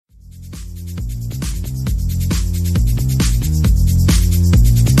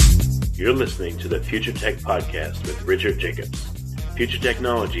You're listening to the Future Tech Podcast with Richard Jacobs. Future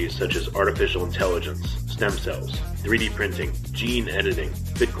technologies such as artificial intelligence, stem cells, 3D printing, gene editing,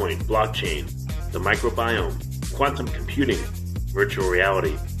 Bitcoin, blockchain, the microbiome, quantum computing, virtual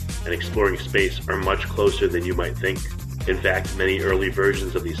reality, and exploring space are much closer than you might think. In fact, many early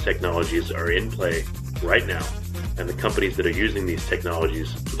versions of these technologies are in play right now, and the companies that are using these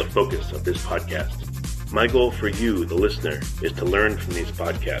technologies are the focus of this podcast. My goal for you, the listener, is to learn from these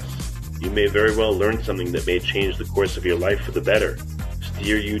podcasts. You may very well learn something that may change the course of your life for the better,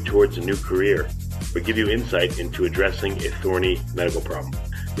 steer you towards a new career, or give you insight into addressing a thorny medical problem.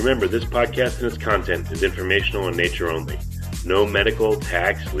 Remember, this podcast and its content is informational in nature only. No medical,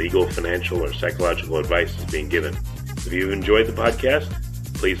 tax, legal, financial, or psychological advice is being given. If you enjoyed the podcast,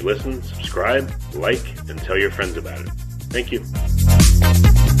 please listen, subscribe, like, and tell your friends about it. Thank you.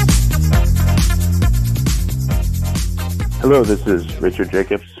 Hello, this is Richard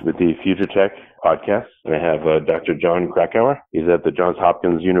Jacobs with the Future Tech Podcast, and I have Dr. John Krakauer. He's at the Johns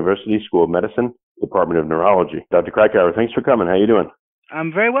Hopkins University School of Medicine, Department of Neurology. Dr. Krakauer, thanks for coming. How are you doing?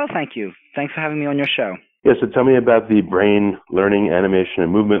 I'm very well, thank you. Thanks for having me on your show. Yeah, so tell me about the Brain Learning, Animation,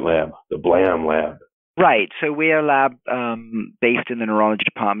 and Movement Lab, the BLAM Lab. Right. So we are a lab based in the neurology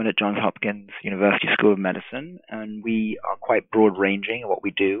department at Johns Hopkins University School of Medicine, and we are quite broad-ranging in what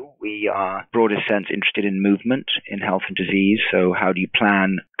we do. We are, broadest sense, interested in movement in health and disease. So how do you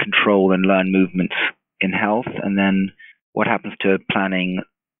plan, control, and learn movements in health? And then what happens to planning,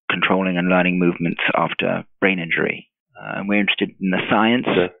 controlling, and learning movements after brain injury? And we're interested in the science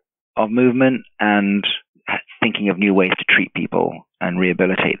of movement and thinking of new ways to treat people and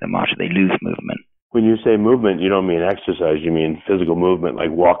rehabilitate them after they lose movement. When you say movement, you don't mean exercise. You mean physical movement,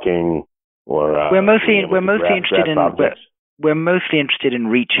 like walking, or we're mostly interested in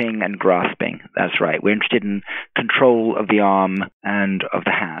reaching and grasping. That's right. We're interested in control of the arm and of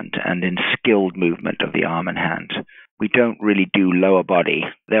the hand, and in skilled movement of the arm and hand. We don't really do lower body.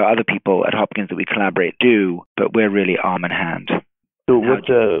 There are other people at Hopkins that we collaborate do, but we're really arm and hand. So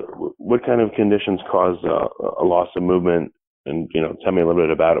what kind of conditions cause a loss of movement? And tell me a little bit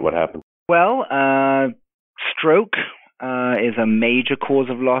about it. What happens? Well, stroke is a major cause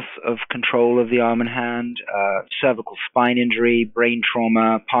of loss of control of the arm and hand. Cervical spine injury, brain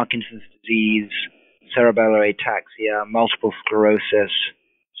trauma, Parkinson's disease, cerebellar ataxia, multiple sclerosis.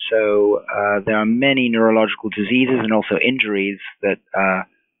 So there are many neurological diseases and also injuries that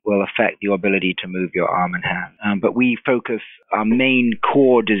will affect your ability to move your arm and hand. But we focus, our main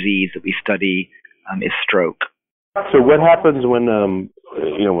core disease that we study is stroke. So what happens when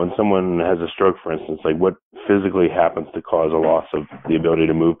someone has a stroke, for instance? Like, what physically happens to cause a loss of the ability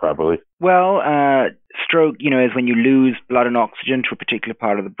to move properly? Well, stroke, is when you lose blood and oxygen to a particular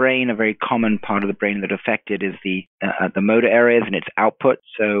part of the brain. A very common part of the brain that's affected is the motor areas and its output.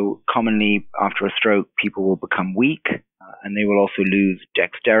 So commonly after a stroke, people will become weak, and they will also lose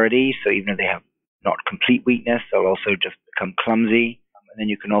dexterity. So even if they have not complete weakness, they'll also just become clumsy. And then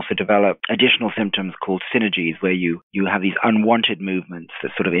you can also develop additional symptoms called synergies, where you have these unwanted movements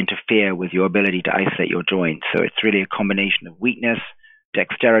that sort of interfere with your ability to isolate your joints. So it's really a combination of weakness,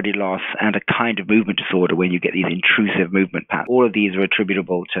 dexterity loss, and a kind of movement disorder where you get these intrusive movement patterns. All of these are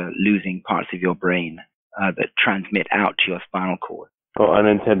attributable to losing parts of your brain that transmit out to your spinal cord. Well,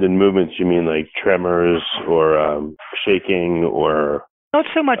 unintended movements, you mean like tremors or shaking or... Not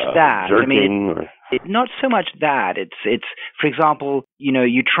so much that. Jerking, not so much that. It's for example,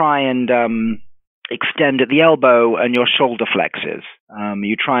 you try and extend at the elbow and your shoulder flexes.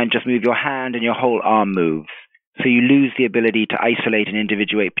 You try and just move your hand and your whole arm moves. So you lose the ability to isolate and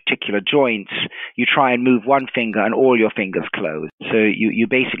individuate particular joints. You try and move one finger and all your fingers close. So you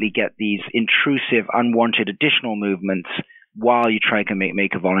basically get these intrusive, unwanted additional movements while you try to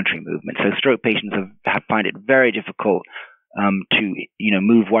make a voluntary movement. So stroke patients find it very difficult to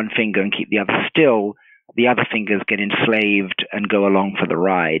move one finger and keep the other still. The other fingers get enslaved and go along for the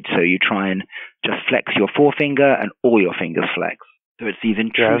ride. So you try and just flex your forefinger and all your fingers flex. So it's these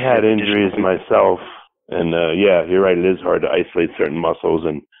intrusive... I've had injuries myself, and you're right, it is hard to isolate certain muscles,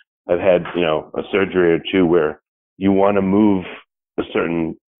 and I've had, a surgery or two where you want to move a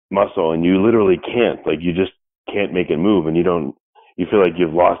certain muscle and you literally can't. Like, you just can't make it move, and you feel like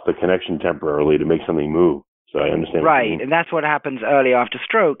you've lost the connection temporarily to make something move. So I understand. Right, and that's what happens early after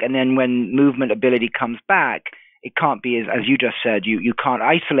stroke. And then when movement ability comes back, it can't be, as you just said, you can't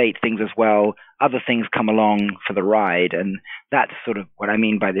isolate things as well. Other things come along for the ride. And that's sort of what I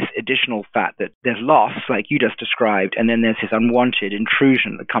mean by this additional fact that there's loss, like you just described, and then there's this unwanted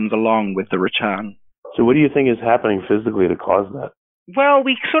intrusion that comes along with the return. So what do you think is happening physically to cause that? Well,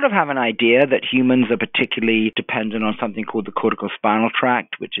 we sort of have an idea that humans are particularly dependent on something called the corticospinal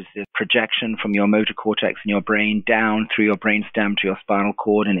tract, which is the projection from your motor cortex in your brain down through your brainstem to your spinal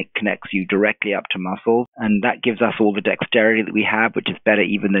cord, and it connects you directly up to muscles. And that gives us all the dexterity that we have, which is better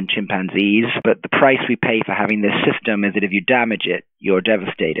even than chimpanzees. But the price we pay for having this system is that if you damage it, you're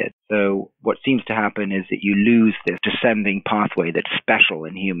devastated. So what seems to happen is that you lose this descending pathway that's special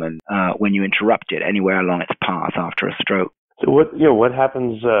in humans when you interrupt it anywhere along its path after a stroke. So what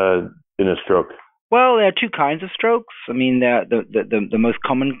happens in a stroke? Well, there are two kinds of strokes. I mean, the most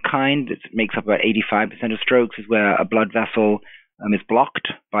common kind that makes up about 85% of strokes is where a blood vessel is blocked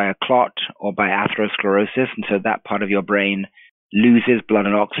by a clot or by atherosclerosis, and so that part of your brain loses blood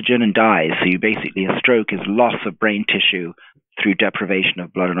and oxygen and dies. So basically, a stroke is loss of brain tissue through deprivation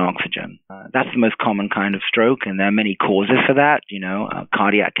of blood and oxygen. That's the most common kind of stroke, and there are many causes for that,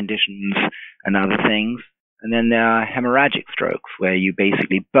 cardiac conditions and other things. And then there are hemorrhagic strokes, where you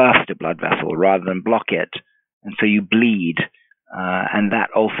basically burst a blood vessel rather than block it, and so you bleed. And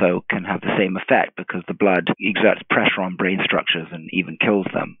that also can have the same effect because the blood exerts pressure on brain structures and even kills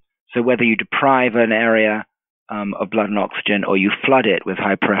them. So whether you deprive an area of blood and oxygen or you flood it with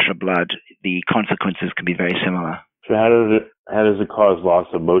high-pressure blood, the consequences can be very similar. So how does it cause loss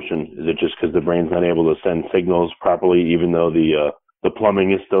of motion? Is it just because the brain's not able to send signals properly, even though the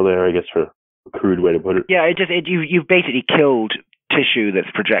plumbing is still there, I guess, for a crude way to put it? Yeah, you've basically killed tissue that's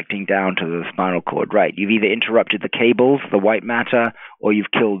projecting down to the spinal cord, right? You've either interrupted the cables, the white matter, or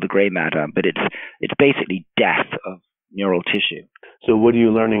you've killed the gray matter, but it's basically death of neural tissue. So what are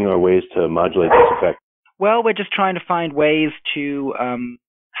you learning are ways to modulate this effect? Well, we're just trying to find ways to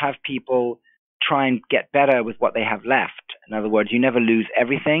have people try and get better with what they have left. In other words, you never lose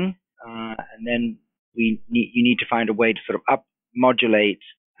everything, and then you need to find a way to sort of up-modulate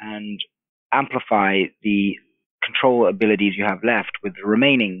and amplify the control abilities you have left with the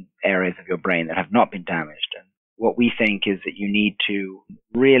remaining areas of your brain that have not been damaged. And what we think is that you need to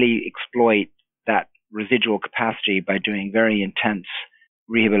really exploit that residual capacity by doing very intense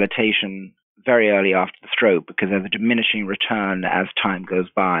rehabilitation very early after the stroke, because there's a diminishing return as time goes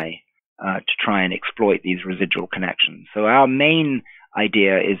by to try and exploit these residual connections. So our main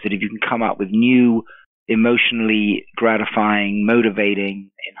idea is that if you can come up with new, emotionally gratifying,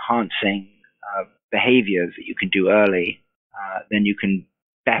 motivating, enhancing behaviors that you can do early, then you can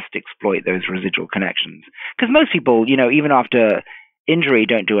best exploit those residual connections. Because most people, even after injury,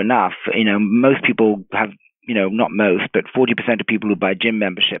 don't do enough. Most people have, not most, but 40% of people who buy gym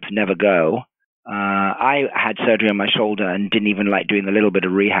memberships never go. I had surgery on my shoulder and didn't even like doing a little bit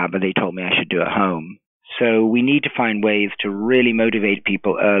of rehab, but they told me I should do it at home. So we need to find ways to really motivate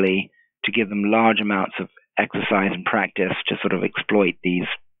people early, to give them large amounts of exercise and practice to sort of exploit these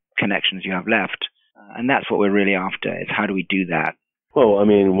connections you have left. And that's what we're really after, is how do we do that? Well, I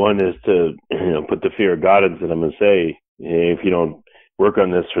mean, one is to put the fear of God into them and say, if you don't work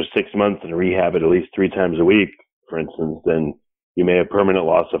on this for 6 months and rehab it at least 3 times a week, for instance, then you may have permanent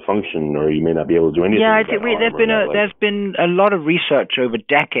loss of function, or you may not be able to do anything. Yeah, there's been a lot of research over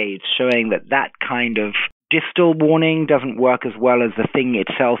decades showing that kind of distal warning doesn't work as well as the thing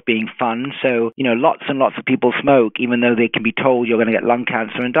itself being fun. So, lots and lots of people smoke, even though they can be told you're going to get lung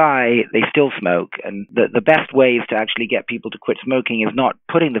cancer and die, they still smoke. And the best ways to actually get people to quit smoking is not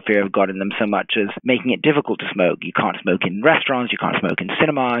putting the fear of God in them so much as making it difficult to smoke. You can't smoke in restaurants, you can't smoke in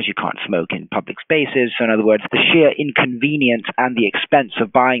cinemas, you can't smoke in public spaces. So in other words, the sheer inconvenience and the expense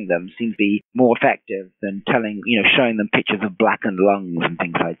of buying them seems to be more effective than showing them pictures of blackened lungs and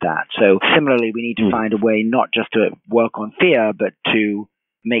things like that. So similarly, we need to find a way not just to work on fear, but to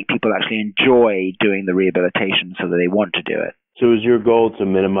make people actually enjoy doing the rehabilitation so that they want to do it. So is your goal to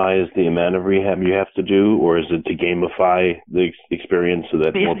minimize the amount of rehab you have to do, or is it to gamify the experience so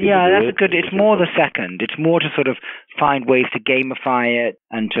that more people do it? It's more the second. It's more to sort of find ways to gamify it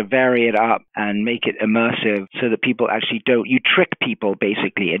and to vary it up and make it immersive so that people actually you trick people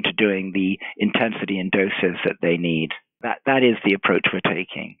basically into doing the intensity and doses that they need. That is the approach we're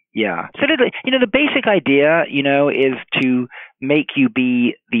taking. Yeah. So, the basic idea, is to make you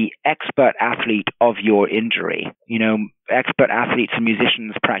be the expert athlete of your injury. Expert athletes and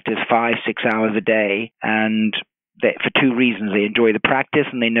musicians practice 5-6 hours a day, and for 2 reasons. They enjoy the practice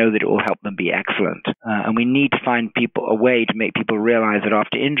and they know that it will help them be excellent. And we need to find a way to make people realize that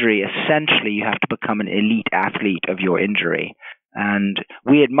after injury, essentially you have to become an elite athlete of your injury. And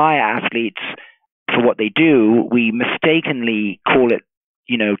we admire athletes for what they do. We mistakenly call it,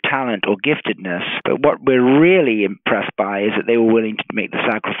 talent or giftedness. But what we're really impressed by is that they were willing to make the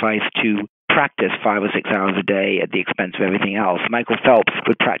sacrifice to practice 5 or 6 hours a day at the expense of everything else. Michael Phelps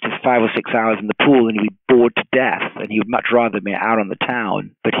would practice 5 or 6 hours in the pool and he'd be bored to death, and he would much rather be out on the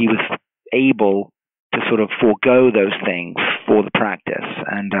town. But he was able to sort of forego those things for the practice.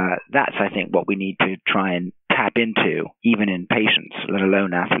 And that's, I think, what we need to try and tap into, even in patients, let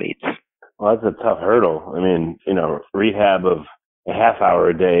alone athletes. Well, that's a tough hurdle. I mean, rehab of a half hour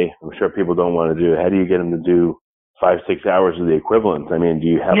a day, I'm sure people don't want to do. How do you get them to do 5-6 hours of the equivalent? I mean, do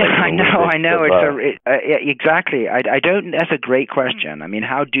you have? Yeah, I know. Exactly. I don't. That's a great question. I mean,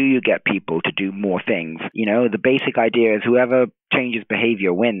 how do you get people to do more things? The basic idea is whoever changes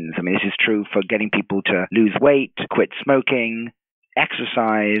behavior wins. I mean, this is true for getting people to lose weight, quit smoking,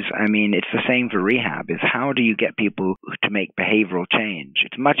 exercise. I mean, it's the same for rehab. Is how do you get people to make behavioral change?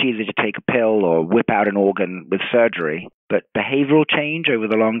 It's much easier to take a pill or whip out an organ with surgery. But behavioral change over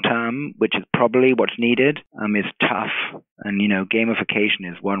the long term, which is probably what's needed, is tough. And,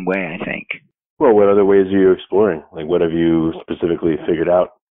 gamification is one way, I think. Well, what other ways are you exploring? Like, what have you specifically figured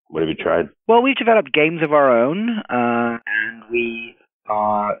out? What have you tried? Well, we've developed games of our own, and we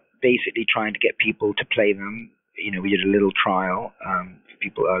are basically trying to get people to play them. We did a little trial for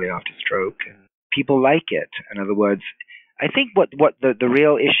people early after stroke, and people like it. In other words, I think what the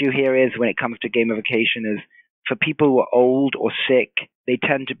real issue here is when it comes to gamification is, for people who are old or sick, they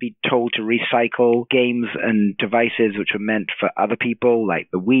tend to be told to recycle games and devices which are meant for other people, like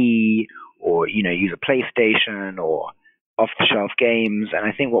the Wii, or, use a PlayStation or off-the-shelf games. And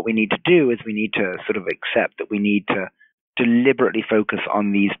I think what we need to do is we need to sort of accept that we need to deliberately focus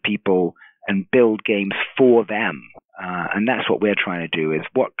on these people and build games for them. And that's what we're trying to do, is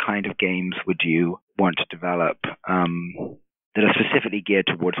what kind of games would you want to develop that are specifically geared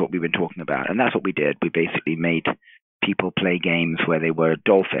towards what we've been talking about. And that's what we did. We basically made people play games where they were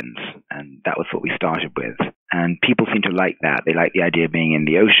dolphins, and that was what we started with. And people seem to like that. They like the idea of being in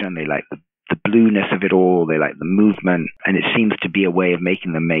the ocean. They like the blueness of it all. They like the movement. And it seems to be a way of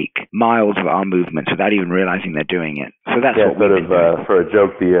making them make miles of our movements without even realizing they're doing it. So that's what we've been doing. For a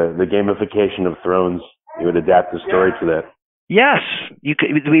joke, the gamification of Thrones, you would adapt the story to that. Yes.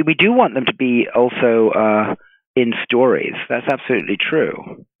 We do want them to be also in stories. That's absolutely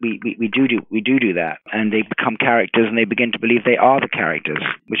true. We do that, and they become characters, and they begin to believe they are the characters,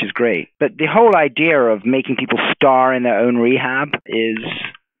 which is great. But the whole idea of making people star in their own rehab is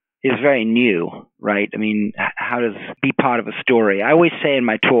very new, right? I mean, how does be part of a story? I always say in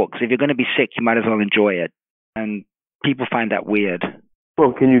my talks, if you're going to be sick, you might as well enjoy it, and people find that weird.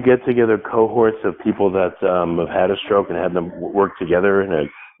 Well, can you get together cohorts of people that have had a stroke and have them work together in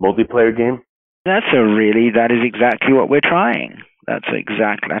a multiplayer game? That is exactly what we're trying. That's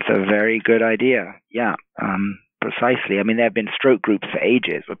a very good idea. Yeah, precisely. I mean, there have been stroke groups for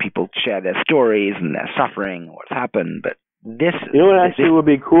ages where people share their stories and their suffering, what's happened. But this, what actually would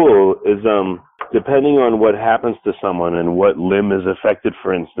be cool is, depending on what happens to someone and what limb is affected,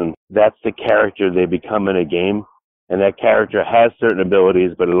 for instance, that's the character they become in a game, and that character has certain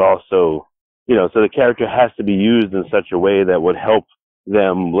abilities, but it also, so the character has to be used in such a way that would help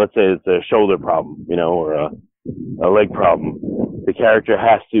them. Let's say it's a shoulder problem, or a leg problem. The character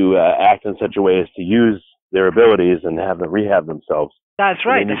has to act in such a way as to use their abilities and have them rehab themselves. That's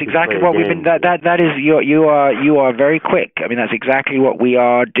right. That's exactly what we've been. That is you are very quick. I mean, that's exactly what we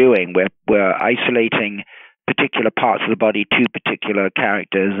are doing. We're isolating particular parts of the body to particular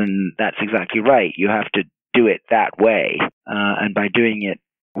characters, and that's exactly right. You have to do it that way, and by doing it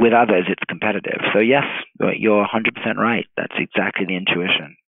with others, it's competitive. So yes, you're 100% right. That's exactly the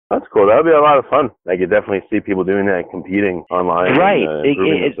intuition. That's cool. That would be a lot of fun. I could definitely see people doing that, competing online, right? And,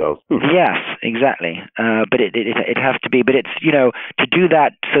 improving themselves. Yes, exactly. But it has to be. But it's to do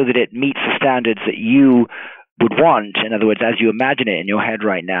that so that it meets the standards that you would want. In other words, as you imagine it in your head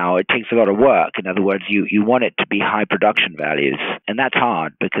right now, it takes a lot of work. In other words, you want it to be high production values, and that's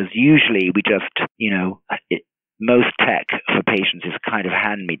hard because usually we just most tech for patients is kind of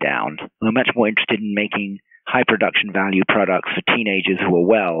hand-me-down. We're much more interested in making high production value products for teenagers who are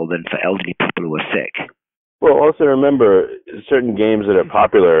well than for elderly people who are sick. Well, also remember, certain games that are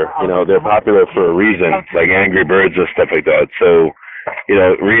popular, they're popular for a reason, like Angry Birds or stuff like that. So,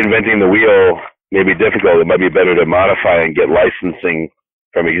 reinventing the wheel may be difficult. It might be better to modify and get licensing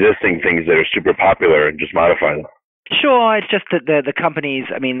from existing things that are super popular and just modify them. Sure, it's just that the companies,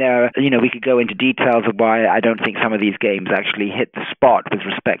 I mean, we could go into details of why I don't think some of these games actually hit the spot with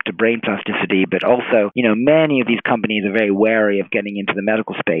respect to brain plasticity, but also, many of these companies are very wary of getting into the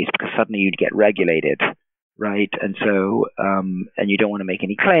medical space because suddenly you'd get regulated, right? And so, and you don't want to make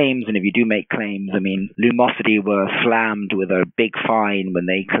any claims, and if you do make claims, I mean, Lumosity were slammed with a big fine when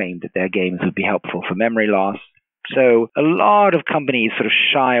they claimed that their games would be helpful for memory loss. So a lot of companies sort of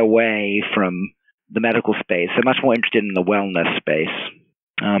shy away from the medical space. They're much more interested in the wellness space.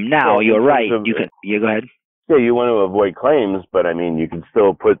 Now, Well, you're right. Go ahead. Yeah, you want to avoid claims, but I mean, you can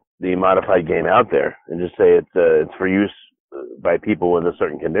still put the modified game out there and just say it's for use by people with a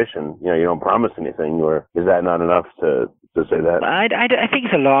certain condition. You know, you don't promise anything, or is that not enough to say that? I think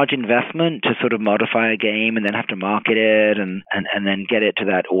it's a large investment to sort of modify a game and then have to market it and then get it to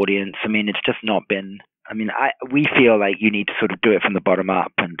that audience. I mean, it's just not been. I mean, we feel like you need to sort of do it from the bottom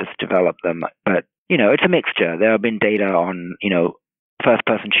up and just develop them. But it's a mixture. There have been data on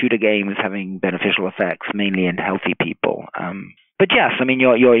first-person shooter games having beneficial effects, mainly in healthy people. But yes, I mean,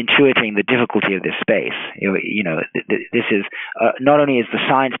 you're intuiting the difficulty of this space. This is not only is the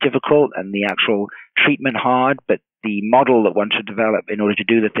science difficult and the actual treatment hard, but the model that one should develop in order to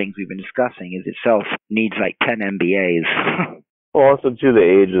do the things we've been discussing is itself needs like 10 MBAs. Well, also to the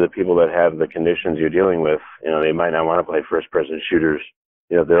age of the people that have the conditions you're dealing with, they might not want to play first-person shooters.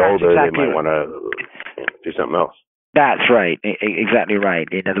 If they're older, exactly. They might want to do something else. That's right. Exactly right.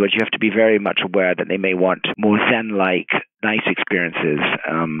 In other words, you have to be very much aware that they may want more Zen-like, nice experiences.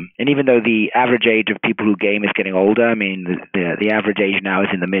 And even though the average age of people who game is getting older, I mean, the average age now is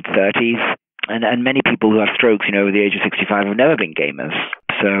in the mid-30s. And many people who have strokes, over the age of 65 have never been gamers.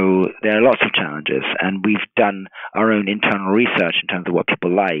 So there are lots of challenges. And we've done our own internal research in terms of what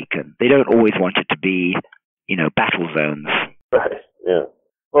people like. And they don't always want it to be, battle zones. Right, yeah.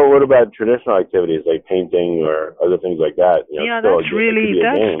 Well, what about traditional activities like painting or other things like that?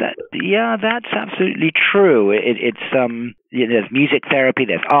 That's absolutely true. There's music therapy,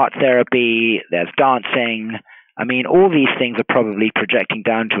 there's art therapy, there's dancing. I mean, all these things are probably projecting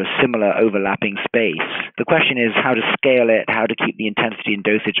down to a similar overlapping space. The question is how to scale it, how to keep the intensity and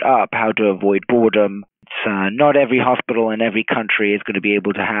dosage up, how to avoid boredom. Not every hospital in every country is going to be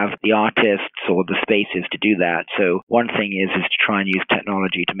able to have the artists or the spaces to do that. So one thing is to try and use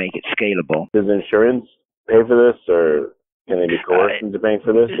technology to make it scalable. Does insurance pay for this, or can they be coerced into paying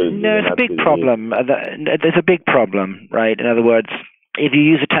for this? No, it's a big problem. There's a big problem, right? In other words, if you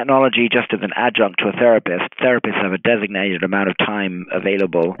use a technology just as an adjunct to a therapist, therapists have a designated amount of time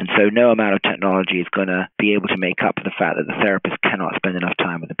available, and so no amount of technology is going to be able to make up for the fact that the therapist cannot spend enough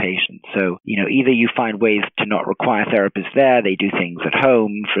time with the patient. So, either you find ways to not require therapists there, they do things at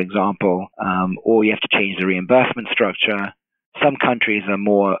home, for example, or you have to change the reimbursement structure. Some countries are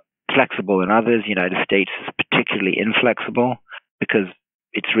more flexible than others. The United States is particularly inflexible because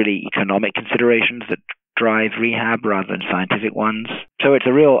it's really economic considerations that drive rehab rather than scientific ones. So it's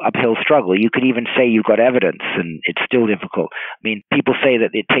a real uphill struggle. You could even say you've got evidence, and it's still difficult. I mean, people say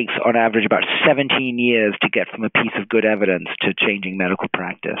that it takes on average about 17 years to get from a piece of good evidence to changing medical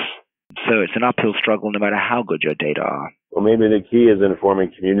practice. So it's an uphill struggle no matter how good your data are. Well, maybe the key is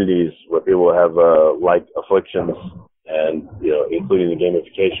informing communities where people have like afflictions and, including the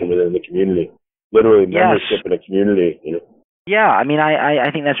gamification within the community. Literally membership in a community, Yeah, I mean, I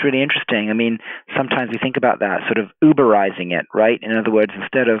think that's really interesting. I mean, sometimes we think about that, sort of Uberizing it, right? In other words,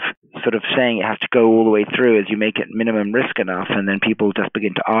 instead of sort of saying it has to go all the way through, as you make it minimum risk enough, and then people just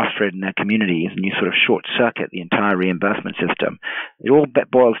begin to ask for it in their communities, and you sort of short-circuit the entire reimbursement system. It all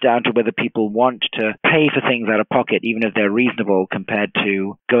boils down to whether people want to pay for things out of pocket, even if they're reasonable, compared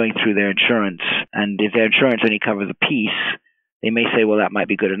to going through their insurance. And if their insurance only covers a piece, they may say, well, that might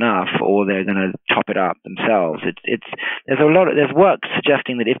be good enough, or they're going to top it up themselves. There's work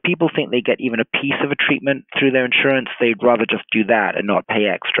suggesting that if people think they get even a piece of a treatment through their insurance, they'd rather just do that and not pay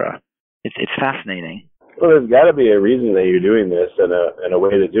extra. It's fascinating. Well, there's got to be a reason that you're doing this and a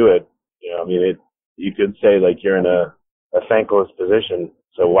way to do it. You could say like you're in a thankless position,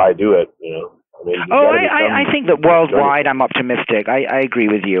 so why do it? I think that worldwide, I'm optimistic. I agree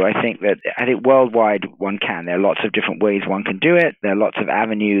with you. I think worldwide one can. There are lots of different ways one can do it. There are lots of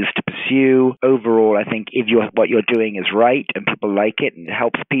avenues to pursue. Overall, I think if what you're doing is right and people like it and it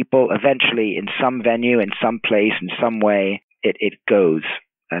helps people, eventually in some venue, in some place, in some way, it goes.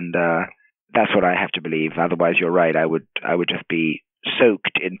 And that's what I have to believe. Otherwise, you're right. I would just be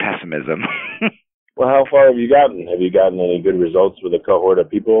soaked in pessimism. Well, how far have you gotten? Have you gotten any good results with a cohort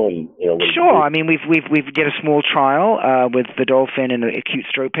of people? Sure. I mean, we've did a small trial with the dolphin and acute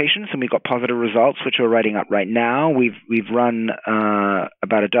stroke patients, and we've got positive results, which we're writing up right now. We've run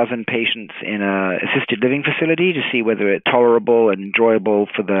about a dozen patients in a assisted living facility to see whether it's tolerable and enjoyable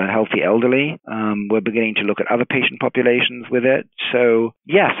for the healthy elderly. We're beginning to look at other patient populations with it. So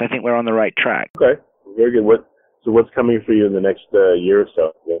yes, I think we're on the right track. Okay, very good. So what's coming for you in the next year or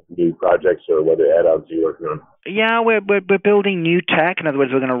so? New projects or what add-ons are you working on? Yeah, we're building new tech. In other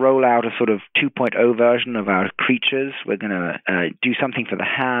words, we're going to roll out a sort of 2.0 version of our creatures. We're going to do something for the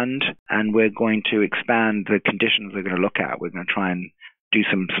hand, and we're going to expand the conditions we're going to look at. We're going to try and do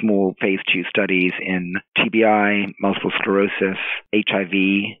some small phase 2 studies in TBI, multiple sclerosis, HIV,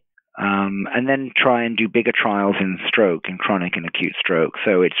 and then try and do bigger trials in stroke, in chronic and acute stroke.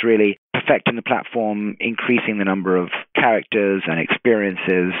 So it's really perfecting the platform, increasing the number of characters and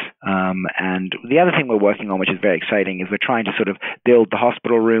experiences. And the other thing we're working on, which is very exciting, is we're trying to sort of build the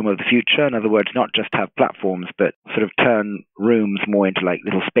hospital room of the future. In other words, not just have platforms, but sort of turn rooms more into like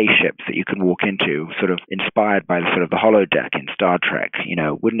little spaceships that you can walk into, sort of inspired by the sort of the holodeck in Star Trek. You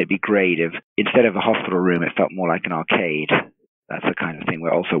know, wouldn't it be great if instead of a hospital room, it felt more like an arcade? That's the kind of thing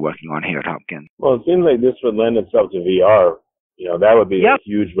we're also working on here at Hopkins. Well, it seems like this would lend itself to VR. You know, that would be a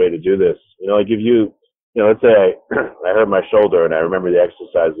huge way to do this. You know, like if let's say I hurt my shoulder and I remember the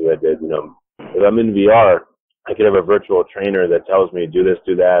exercises I did, you know, if I'm in VR, I could have a virtual trainer that tells me, do this,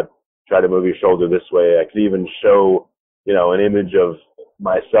 do that, try to move your shoulder this way. I could even show, you know, an image of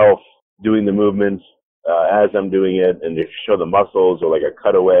myself doing the movements as I'm doing it and just show the muscles or like a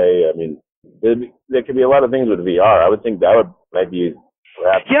cutaway. I mean, there could be a lot of things with VR. I would think that might be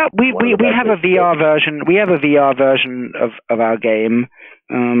perhaps. Yeah, we have a VR version. We have a VR version of our game.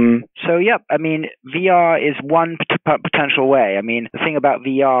 So yeah, I mean, VR is one potential way. I mean, the thing about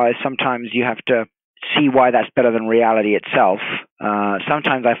VR is sometimes you have to see why that's better than reality itself.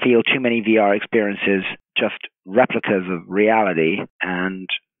 Sometimes I feel too many VR experiences just replicas of reality, and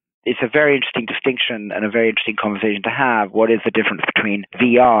it's a very interesting distinction and a very interesting conversation to have. What is the difference between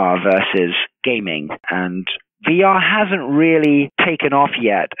VR versus gaming? And VR hasn't really taken off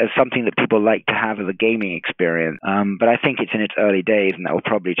yet as something that people like to have as a gaming experience. But I think it's in its early days, and that will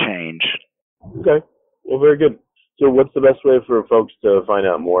probably change. Okay. Well, very good. So what's the best way for folks to find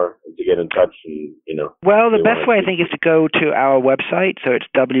out more, to get in touch and, you know? Well, the best way, I think, is to go to our website. So it's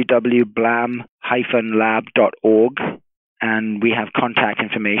www.blam-lab.org. And we have contact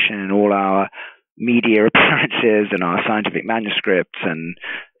information in all our media appearances and our scientific manuscripts and,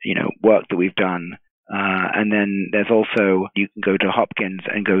 you know, work that we've done. And then there's also, you can go to Hopkins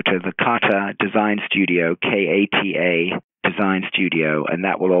and go to the Kata Design Studio, Kata Design Studio, and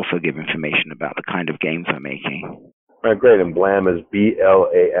that will also give information about the kind of games we're making. All right, great. And BLAM is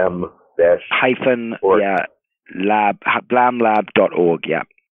BLAM -org. Yeah, blamlab.org, yeah.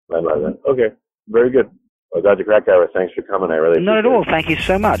 Okay, very good. Well, Dr. Krakauer, thanks for coming. I really appreciate it. Not at all. Thank you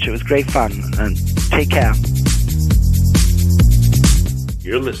so much. It was great fun. And take care.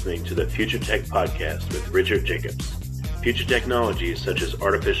 You're listening to the Future Tech Podcast with Richard Jacobs. Future technologies such as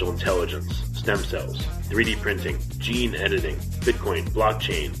artificial intelligence, stem cells, 3D printing, gene editing, Bitcoin,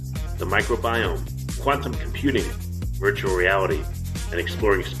 blockchain, the microbiome, quantum computing, virtual reality, and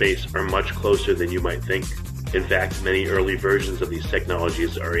exploring space are much closer than you might think. In fact, many early versions of these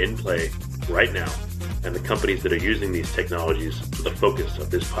technologies are in play right now, and the companies that are using these technologies are the focus of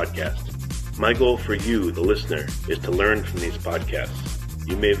this podcast. My goal for you, the listener, is to learn from these podcasts.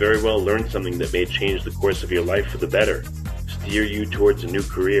 You may very well learn something that may change the course of your life for the better, steer you towards a new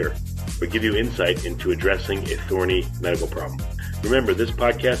career, or give you insight into addressing a thorny medical problem. Remember, this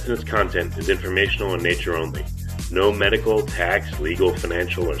podcast and its content is informational in nature only. No medical, tax, legal,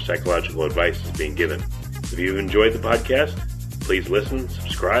 financial, or psychological advice is being given. If you've enjoyed the podcast, please listen,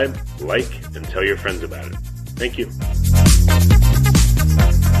 subscribe, like, and tell your friends about it. Thank you.